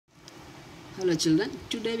Hello children,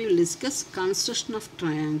 today we will discuss construction of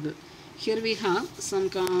triangle. Here we have some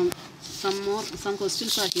questions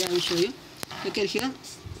are here. I will show you. Look at here.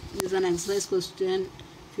 This is an exercise question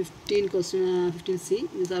 15C.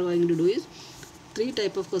 These are going to do is three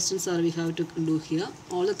type of questions are we have to do here.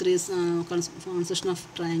 All the three construction of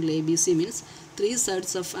triangle ABC means three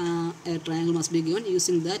sides of a triangle must be given.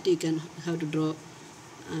 Using that you can have to draw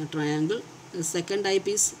a triangle. The second type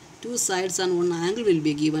is two sides and one angle will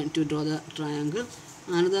be given to draw the triangle.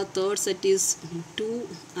 Another third set is two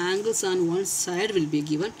angles and one side will be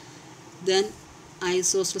given. Then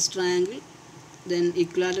isosceles triangle, then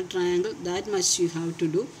equilateral triangle. That much you have to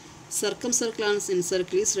do. Circumcircle and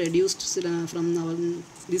semicircle is reduced from our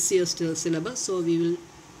this year's syllabus, so we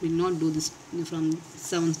will not do this from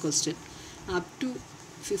 7th question up to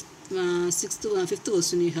 5th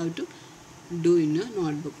question you have to do in a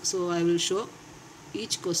notebook. So I will show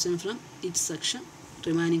each question from each section.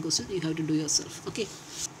 Remaining question you have to do yourself. Okay.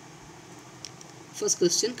 First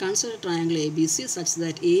question, consider triangle ABC such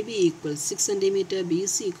that AB equals 6 cm,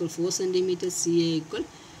 BC equals 4 cm, CA equals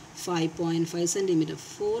 5.5 cm.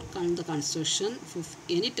 For the construction for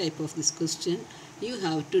any type of this question, you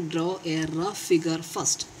have to draw a rough figure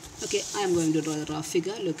first. Okay, I am going to draw a rough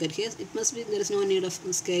figure. Look at here. It must be, there is no need of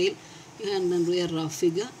scale. You can do a rough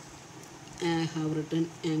figure. I have written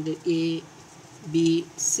angle A, B,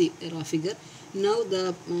 C, a rough figure. Now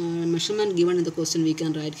the measurement given in the question we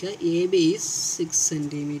can write here. AB is 6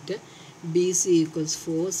 cm, BC equals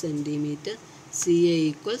 4 cm, CA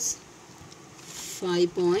equals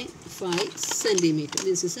 5.5 cm.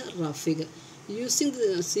 This is a rough figure.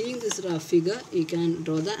 Seeing this rough figure, you can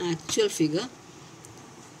draw the actual figure.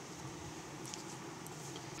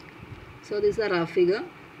 So this is a rough figure.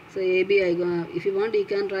 So AB, if you want, you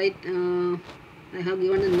can write. I have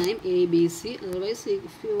given the name ABC. Otherwise,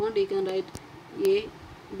 if you want, you can write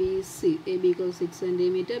ABC. AB equals 6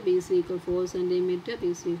 cm, BC equals 4 cm,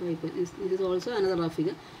 BC 5. This is also another rough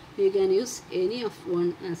figure. You can use any of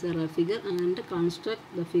one as a rough figure and construct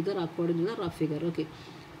the figure according to the rough figure. Okay.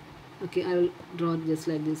 Okay, I will draw just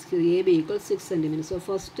like this. Here AB equals 6 cm. So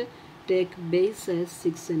first take base as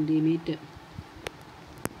 6 cm.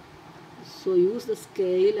 So use the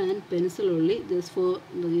scale and pencil only. Just for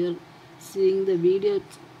your seeing the video,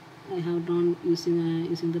 I have drawn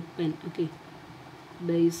using the pen. Okay,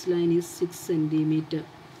 baseline is 6 cm.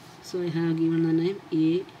 So I have given the name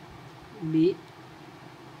A, B,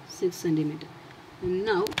 6 cm. And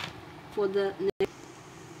now for the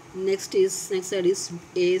next side is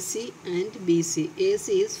AC and BC.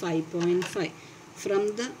 AC is 5.5.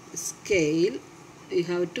 From the scale, you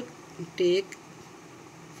have to take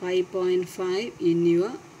 5.5 in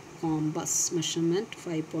your compass measurement.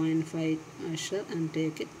 5.5 measure and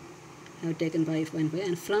take it. I have taken 5.5,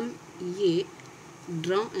 and from A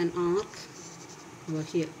draw an arc over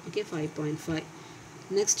here. Okay, 5.5.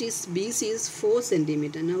 Next is BC is 4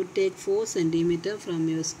 cm. Now take 4 cm from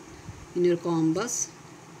in your compass.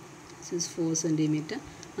 This is 4 cm.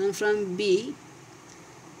 And from B,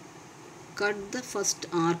 cut the first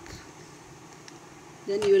arc.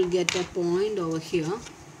 Then you will get a point over here.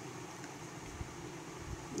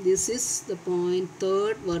 This is the point,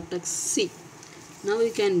 third vertex C. Now we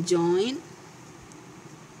can join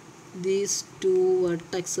these two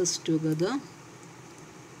vertices together.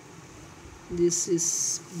 This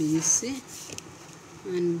is BC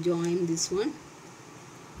and join this one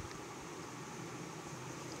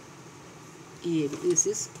AB. This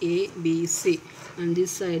is ABC, and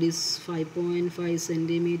this side is 5.5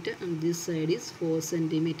 cm and this side is 4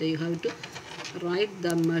 cm. You have to write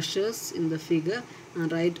the measures in the figure and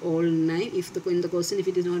write all name. If in the question, if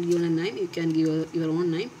it is not given a name, you can give your own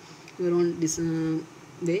name, your own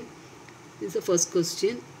way. This is the first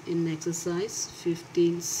question in exercise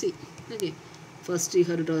 15C. Okay, first you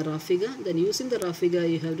have to draw a rough figure. Then using the rough figure,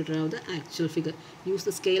 you have to draw the actual figure. Use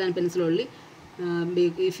the scale and pencil only.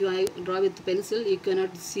 If I draw with pencil, you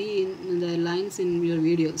cannot see in the lines in your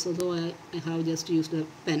video. So I have just used a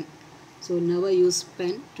pen. So never use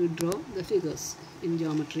pen to draw the figures in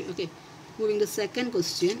geometry. Okay. Moving to second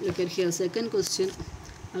question. Look at here. Second question.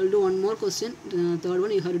 I will do one more question. Third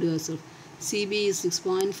one you have to do yourself. CB is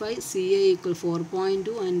 6.5, CA equal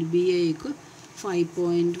 4.2 and BA equal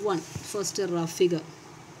 5.1. First a rough figure.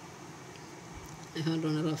 I have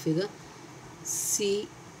drawn a rough figure.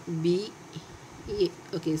 CB.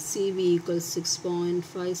 Okay, CB equals 6.5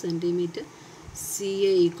 cm.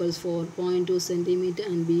 CA equals 4.2 cm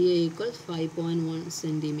and BA equals 5.1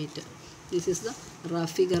 cm. This is the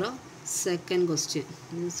rough figure of second question.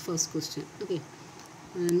 This is first question. Okay,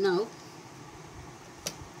 and now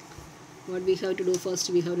what we have to do, first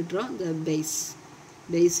we have to draw the base.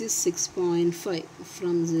 Base is 6.5.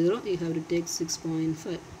 From 0 you have to take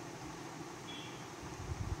 6.5.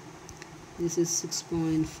 This is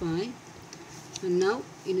 6.5. And now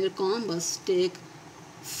in your compass take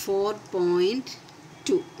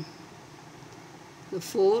 4.2. The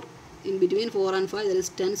 4, in between 4 and 5 there is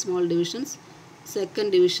 10 small divisions.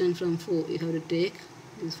 Second division from 4 you have to take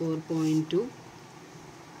is 4.2.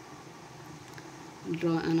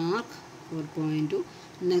 Draw an arc 4.2.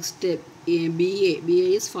 Next step, BA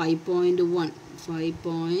is 5.1.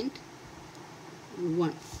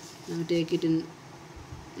 5.1. Now take it in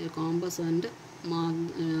a compass and mark,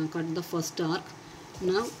 cut the first arc.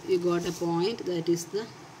 Now you got a point, that is the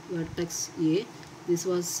vertex A. This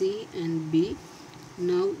was C and B.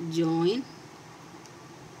 Now join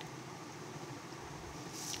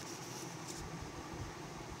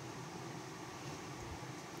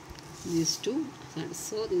these two.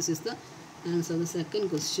 So this is the answer of the second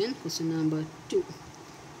question, question number 2.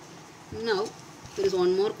 Now there is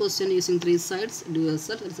one more question using 3 sides. Do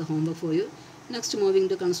yourself, it's a homework for you. Next, moving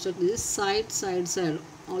to construct this side.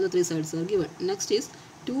 All the 3 sides are given. Next is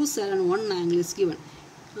 2 sides and 1 angle is given.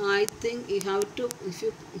 I think you have to, if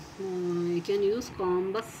you can use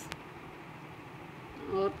compass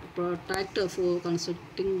or protractor for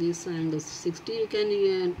constructing these angles. 60 you can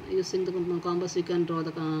using the compass you can draw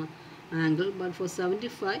the angle, but for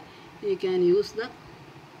 75 you can use the.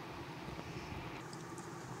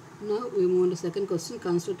 Now we move on to second question.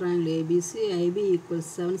 Construct triangle ABC. AB equals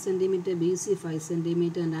 7 cm, BC 5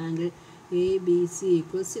 cm, and angle ABC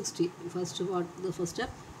equals 60. First step,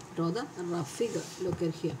 draw the rough figure. Look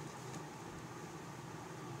at here.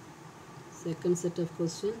 Second set of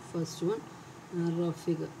question. First one, rough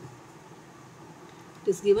figure. It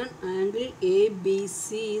is given angle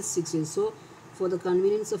ABC is 60. So for the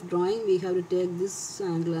convenience of drawing, we have to take this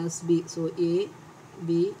angle as B. So A,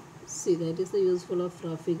 B, C. That is the useful of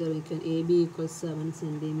rough figure. We can AB equals 7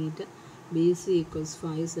 cm, BC equals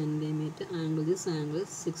 5 cm. Angle, this angle is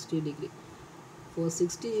 60 degree. For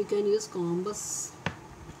 60 you can use compass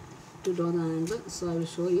to draw the angle. So I will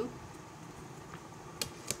show you.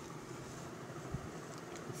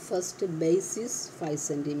 First base is 5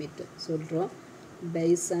 cm. So draw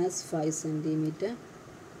base as 5 cm.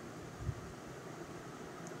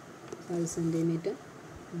 5 cm.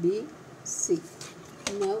 BC.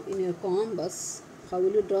 Now in your compass, how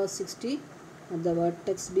will you draw 60? At the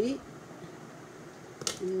vertex B,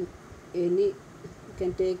 you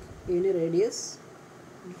can take any radius,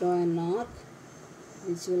 draw an arc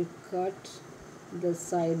which will cut the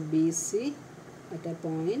side BC at a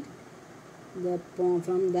point.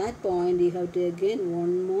 From that point you have to again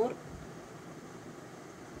one more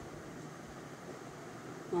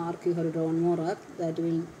arc. You have to draw one more arc that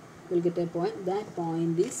will get a point. That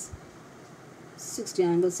point is 60,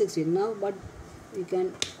 angle 60. Now but you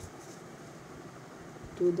can,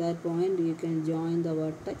 to that point you can join the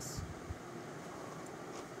vertex.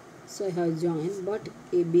 So I have joined, but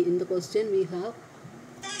in the question we have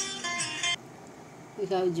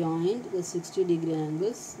joined the 60 degree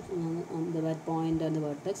angles on the point and the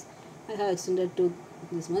vertex. I have extended to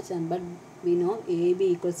this much, but we know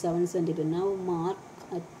AB equals 7 cm. Now mark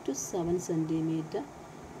up to 7 cm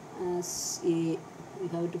as A. We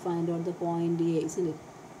have to find out the point A, isn't it?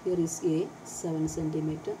 Here is A, 7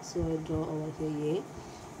 cm. So I draw over here A.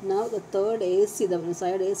 Now the third AC, the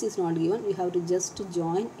side AC is not given. We have to just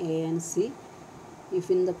join A and C. If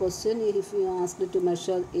in the question, if you asked to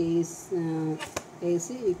measure AC, you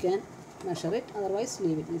can measure it. Otherwise,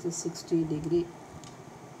 leave it. This is 60 degree.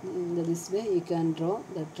 In this way, you can draw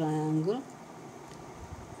the triangle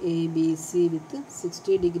ABC with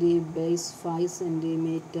 60 degree base 5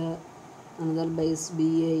 cm. Another base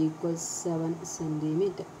BA equals 7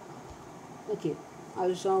 cm. Okay, I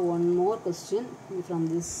will show one more question from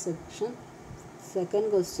this section. Second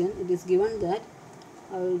question, it is given that,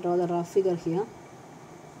 I will draw the rough figure here.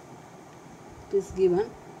 It is given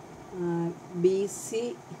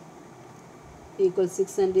BC equals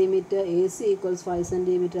 6 cm, AC equals 5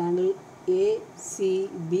 cm, angle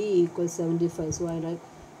ACB equals 75. So I write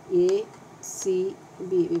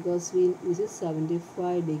ACB because this is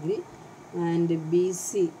 75 degree, and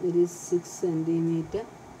BC, it is 6 cm,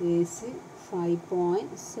 AC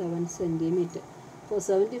 5.7 cm. For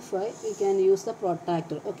 75 we can use the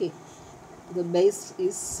protractor. Okay, the base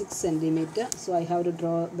is 6 cm, so I have to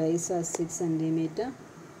draw base as 6 cm.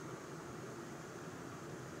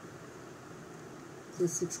 So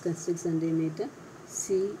 6 cm,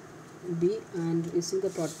 CB, and using the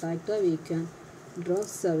protractor we can draw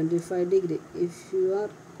 75 degree. If you are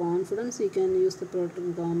confident, you can use the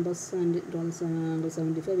compass and draw the angle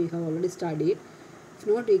 75. We have already studied. If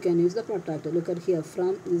not, you can use the protractor. Look at here,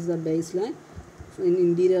 from this is the baseline. In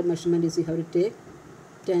interior measurement is you have to take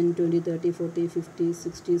 10, 20, 30, 40, 50,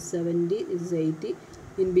 60, 70, this is 80.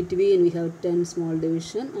 In between we have 10 small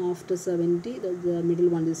division. After 70, the middle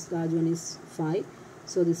one, this large one is 5.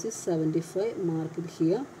 So this is 75, mark it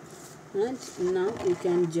here. And now you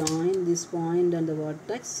can join this point and the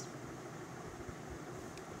vertex.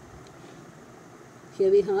 Here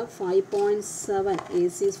we have 5.7,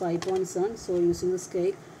 AC is 5.7, so using the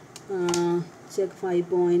scale, check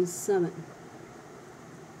 5.7.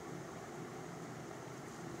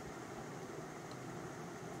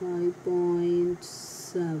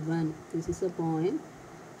 5.7, this is a point,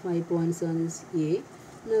 5.7 is A.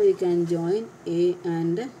 Now we can join A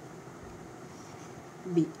and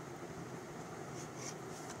B.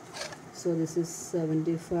 So this is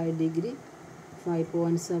 75 degree,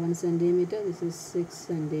 5.7 centimeter, this is 6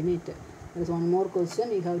 centimeter. There is one more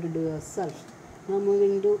question you have to do yourself. Now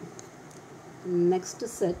moving to next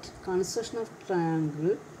set, construction of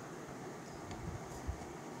triangle.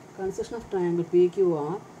 Construction of triangle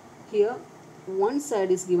PQR. Here one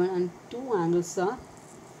side is given and two angles are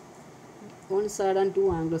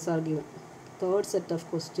given. Third set of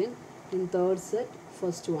question. In third set,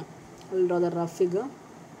 first one, I will draw the rough figure.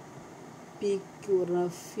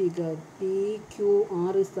 rough figure.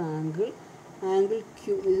 PQR is the angle. Angle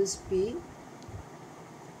Q is P.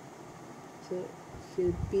 So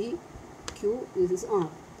here P, Q, this is R.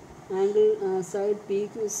 Angle side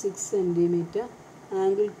PQ is 6 centimeter.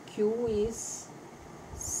 Angle Q is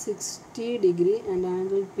 60 degree and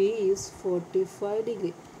angle P is 45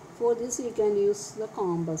 degree. For this you can use the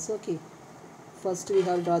compass. Okay. First we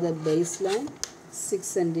have draw the baseline 6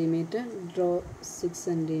 centimeter. Draw 6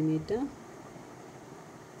 centimeter.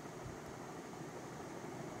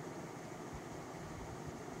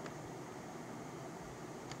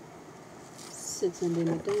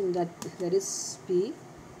 And that is P,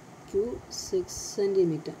 Q 6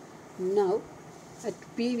 centimeter. Now at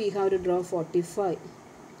P we have to draw 45.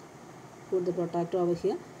 Put the protractor over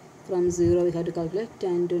here. From 0 we have to calculate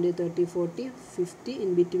 10, 20, 30, 40, 50.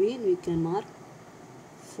 In between we can mark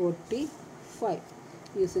 45.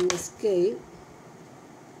 Using the scale,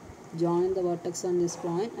 join the vertex on this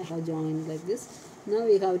point. I have joined like this. Now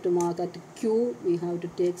we have to mark at Q, we have to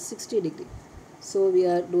take 60 degree. So we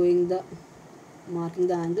are doing the marking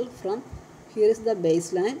the angle from here is the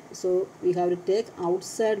baseline. So we have to take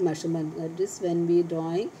outside measurement. That is when we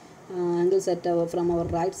drawing angles at from our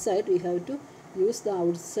right side, we have to use the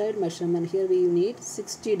outside measurement. Here we need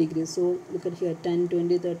 60 degrees. So look at here, 10,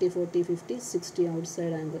 20, 30, 40, 50, 60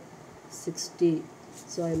 outside angle, 60.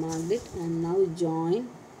 So I marked it and now join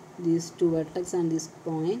these two vertex and this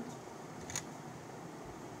point.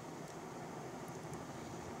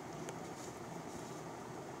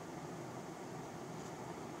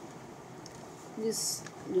 This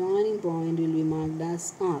joining point will be marked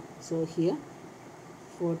as R. So here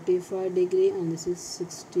 45 degree and this is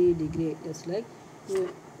 60 degree. Just like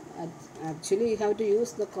actually you have to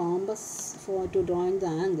use the compass for to drawing the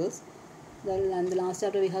angles. And the last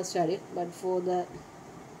chapter we have studied, but for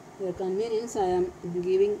your convenience I am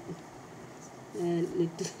giving a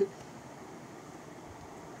little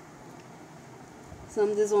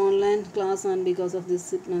some this online class, and because of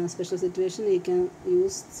this special situation you can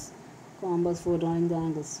use compass for drawing the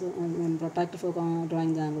angles, and protractor for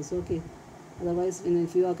drawing the angles. Okay. Otherwise,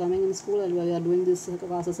 if you are coming in school and we are doing this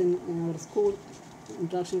classes in our school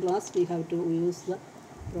introduction class, we have to use the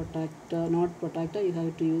protractor, not protractor. You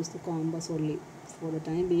have to use the compass only. For the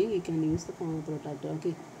time being, you can use the protractor.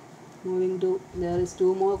 Okay. Moving to, there is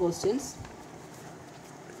two more questions.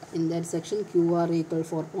 In that section, QR equal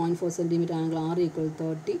 4.4 centimeter, angle R equal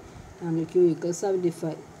 30, angle Q equal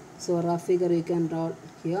 75. So rough figure you can draw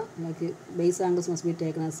here, like base angles must be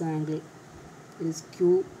taken as an angle. It is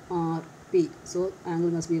QRP. So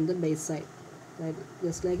angle must be in the base side. Right?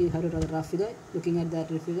 Just like you have to draw the rough figure. Looking at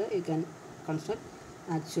that rough figure, you can construct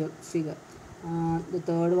actual figure. The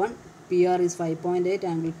third one, PR is 5.8,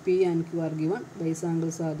 angle P and Q are given. Base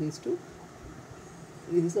angles are these two.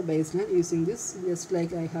 This is the baseline. Using this, just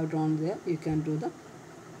like I have drawn there, you can do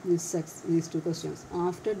these two questions.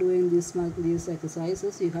 After doing these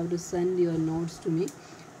exercises, you have to send your notes to me.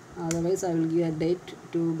 Otherwise, I will give a date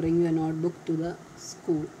to bring your notebook to the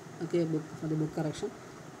school. Okay, for the book correction.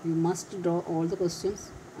 You must draw all the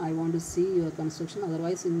questions. I want to see your construction.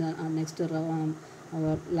 Otherwise, in the next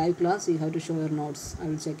our live class, you have to show your notes. I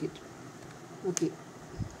will check it. Okay,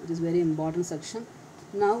 it is very important section.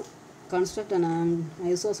 Now, construct an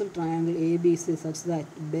isosceles triangle ABC such that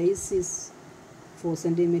base is 4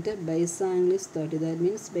 centimeter, base angle is 30. That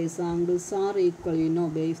means base angles are equal. You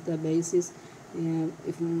know, if the base is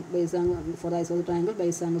If base angle for the isosceles triangle,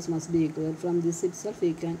 base angles must be equal. From this itself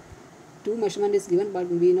we can, two measurement is given, but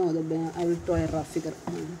we know that I will draw a rough figure.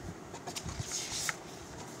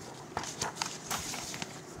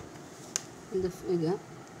 In the figure,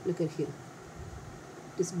 look at here.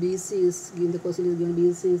 This BC is given, the question is given,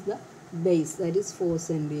 BC is the base, that is 4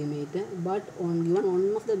 centimeter, but on given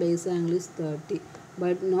one of the base angle is 30.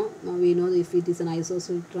 But now we know that if it is an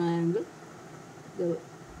isosceles triangle, the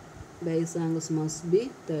base angles must be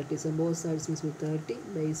 30. So both sides must be 30.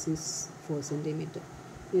 Base is 4 centimeter.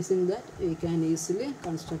 Using that, we can easily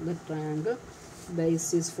construct the triangle.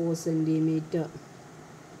 Base is 4 centimeter.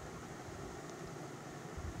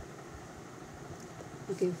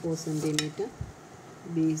 Okay, 4 centimeter.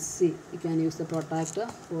 BC. You can use the protractor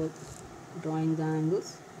for drawing the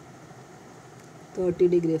angles. 30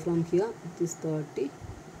 degree from here. It is 30.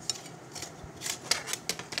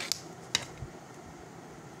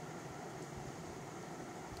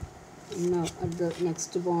 Now at the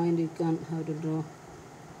next point you can have to draw.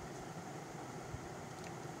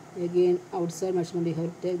 Again outside measurement you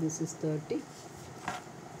have to take, this is 30.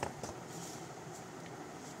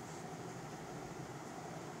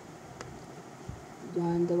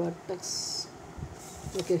 Join the vertex.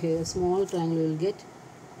 Okay, here a small triangle you will get.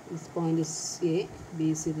 This point is A,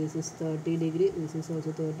 BC, this is 30 degree, this is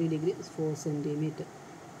also 30 degree, it's 4 centimeter.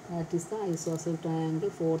 That is the isosceles triangle.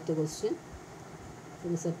 Fourth question. So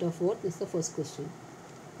the set of 4 is the first question.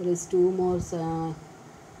 There is 2 more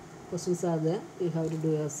questions are there. You have to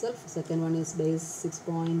do yourself. Second one is base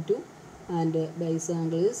 6.2 and base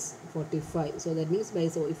angle is 45. So that means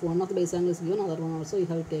base, if one of the base angle is given, other one also you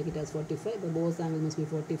have to take it as 45. But both angles must be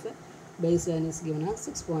 45. Base line is given as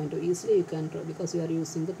 6.2. Easily you can draw because you are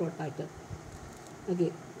using the protractor.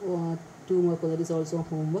 Okay, 2 more. That is also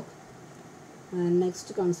homework. And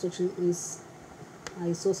next construction is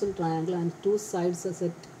isosceles triangle and 2 sides are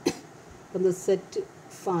set from the set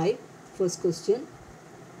 5. First question,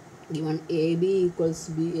 given AB equals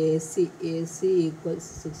BAC, AC equals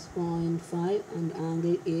 6.5 and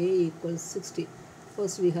angle A equals 60.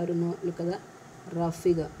 First we have to know, look at the rough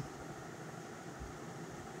figure.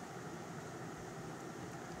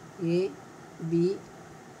 A, B,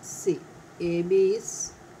 C. AB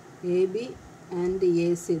is AB and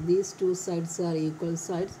AC. These 2 sides are equal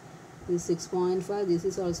sides. This is 6.5, this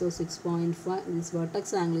is also 6.5. This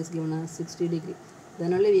vertex angle is given as 60 degree.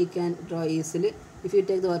 Then only we can draw easily. If you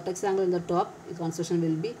take the vertex angle in the top, the construction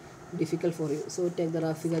will be difficult for you. So take the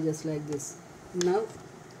rough figure just like this. Now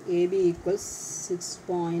AB equals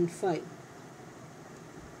 6.5.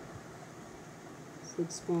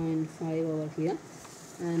 6.5 over here.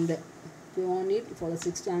 And if you want it for the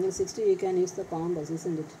 60 angle 60, you can use the compass,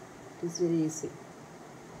 isn't it? It is very easy.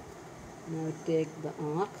 Now take the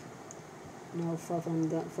arc. Now from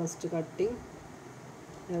the first cutting,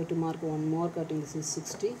 you have to mark one more cutting. This is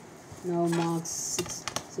 60. Now mark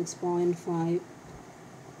 6.5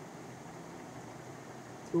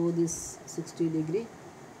 through this 60 degree.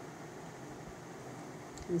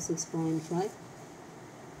 This 6.5.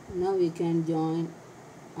 Now we can join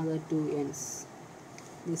other 2 ends.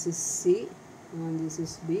 This is C and this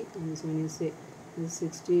is B, and this one is A. This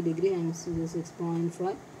is 60 degree and this is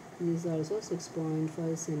 6.5. This is also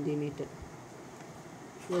 6.5 centimeter.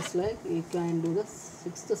 Just like you can do the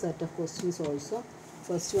 6th set of questions also.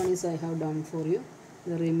 First one is I have done for you.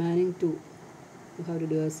 The remaining 2 you have to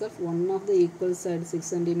do yourself. One of the equal side 6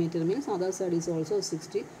 centimeter means other side is also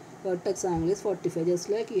 60. Vertex angle is 45. Just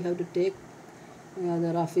like you have to take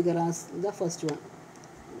the rough figure as the first one.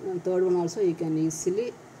 And third one also you can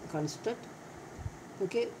easily construct.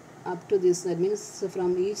 Okay, up to this, that means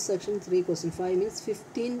from each section 3 questions. 5 means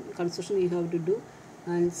 15 construction you have to do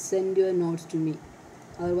and send your notes to me.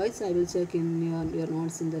 Otherwise I will check in your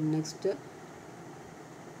notes in the next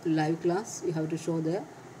live class. You have to show there.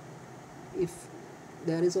 If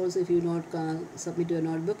there is also, if you not submit your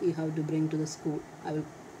notebook, you have to bring to the school. I will,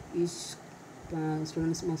 each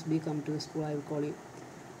students must be come to the school. I will call you.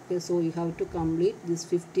 Okay, so you have to complete this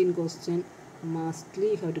 15 question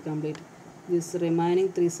mustly. You have to complete this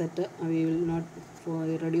remaining 3 set. We will not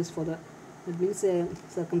reduce for the, that means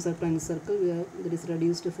circumcircle and circle that is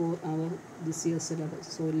reduced for our this year's syllabus,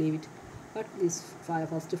 so leave it. But this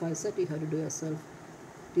first 5 set you have to do yourself.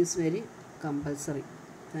 It is very compulsory.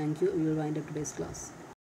 Thank you. We will wind up today's class.